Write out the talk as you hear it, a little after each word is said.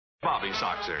Bobby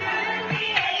Soxer.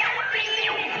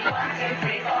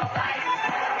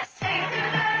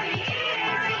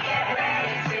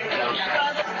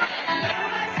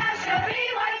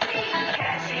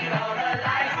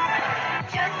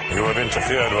 You have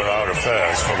interfered with our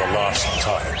affairs for the last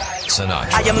time.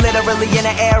 Sinatra. I am literally in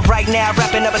the air right now,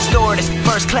 rapping up a stewardess.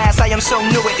 First class, I am so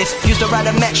new at this. Used to ride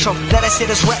a metro, let us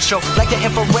hit this retro. Like the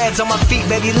infrareds on my feet,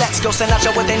 baby, let's go.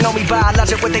 Sinatra, what they know me by,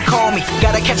 logic, what they call me.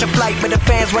 Gotta catch a flight, but the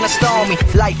fans wanna stall me.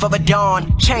 Life of a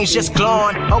dawn, change just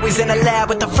glowing. Always in the lab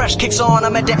with the fresh kicks on.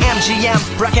 I'm at the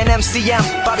MGM, rockin'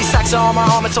 MCM. Bobby Soxer on my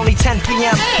arm, it's only 10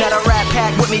 p.m. Got a rap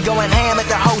pack with me going ham at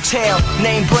the hotel.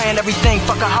 Name brand, everything,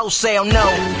 fuck a wholesale, no.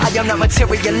 I am not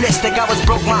materialistic, I was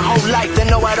broke my whole life, then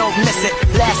no I don't miss it.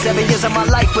 Last 7 years of my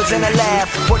life was in a lab,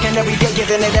 working every day,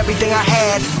 giving it everything I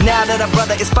had. Now that a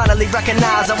brother is finally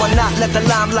recognized, I will not let the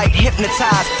limelight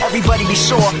hypnotize. Everybody be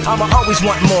sure, I'ma always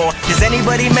want more. Does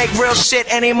anybody make real shit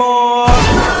anymore?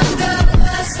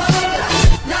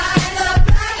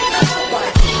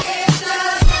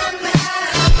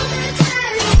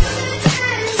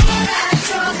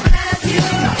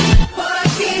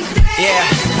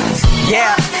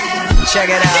 Yeah, check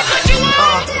it out.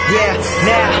 Yeah,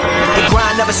 now the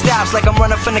grind never stops like I'm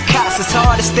running from the cops. It's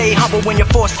hard to stay humble when you're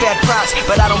force-fed props,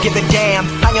 but I don't give a damn.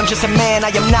 I am just a man,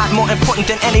 I am not more important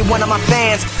than any one of my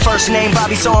fans. First name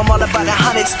Bobby, so I'm all about the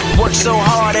hundreds. Work so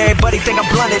hard, everybody think I'm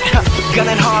blunted.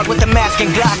 Gunning hard with the mask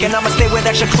and Glock, and I'ma stay with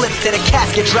extra clips till the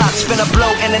casket drops. Finna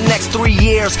blow in the next 3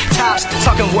 years, tops.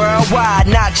 Talking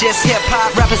worldwide, not just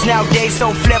hip-hop. Rappers nowadays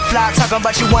so flip-flop, talking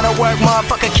about you wanna work,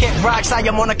 motherfucker, kick rocks. I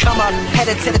am on the come up,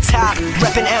 headed to the top,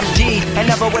 reppin' MD,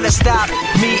 and never will it stop.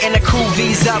 Me and the crew,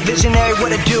 visa, visionary,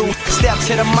 what to do. Step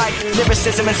to the mic,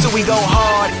 lyricism, and so we go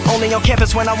hard. Only on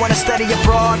campus when I wanna study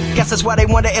abroad. Guess that's why they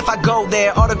wonder if I go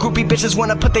there. All the groupie bitches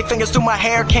wanna put their fingers through my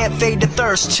hair. Can't fade the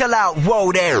thirst, chill out,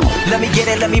 whoa there. Let me get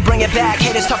it, let me bring it back.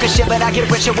 Haters talking shit, but I get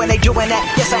richer when they doing that.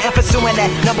 Yes, I am pursuing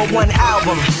that #1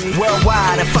 album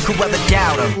worldwide, and fuck whoever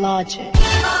doubt 'em. Logic.